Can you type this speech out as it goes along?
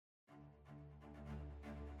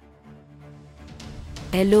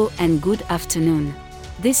Hello and good afternoon.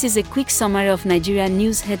 This is a quick summary of Nigerian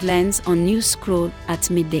news headlines on Newscroll at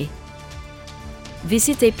midday.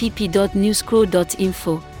 Visit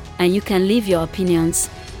app.newscroll.info and you can leave your opinions,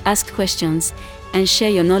 ask questions, and share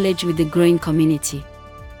your knowledge with the growing community.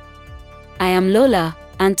 I am Lola,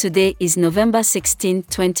 and today is November 16,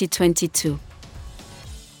 2022.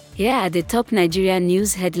 Here are the top Nigerian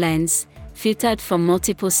news headlines, filtered from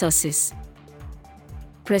multiple sources.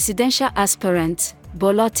 Presidential aspirant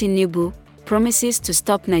Bola Tinubu promises to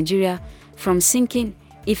stop Nigeria from sinking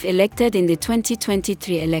if elected in the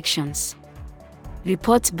 2023 elections.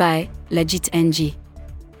 Report by Legit NG.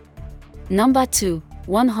 Number 2,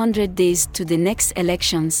 100 days to the next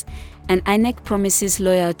elections, and INEC promises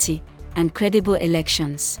loyalty and credible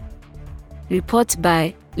elections. Report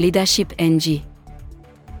by Leadership NG.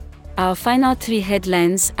 Our final three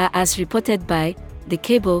headlines are as reported by The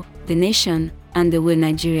Cable, The Nation, and The Will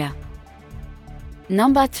Nigeria.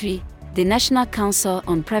 Number 3, the National Council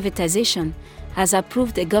on Privatization has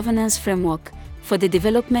approved a governance framework for the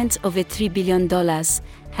development of a $3 billion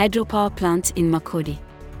hydropower plant in Makurdi.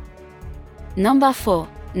 Number 4,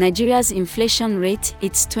 Nigeria's inflation rate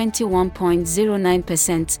hits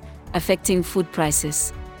 21.09%, affecting food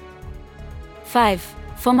prices. 5,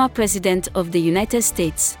 former President of the United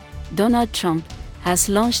States, Donald Trump, has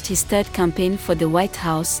launched his third campaign for the White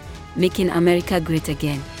House, making America great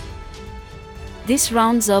again. This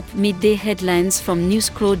rounds up midday headlines from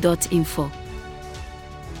newscroll.info.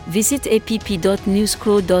 Visit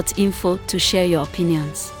app.newscroll.info to share your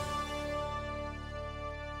opinions.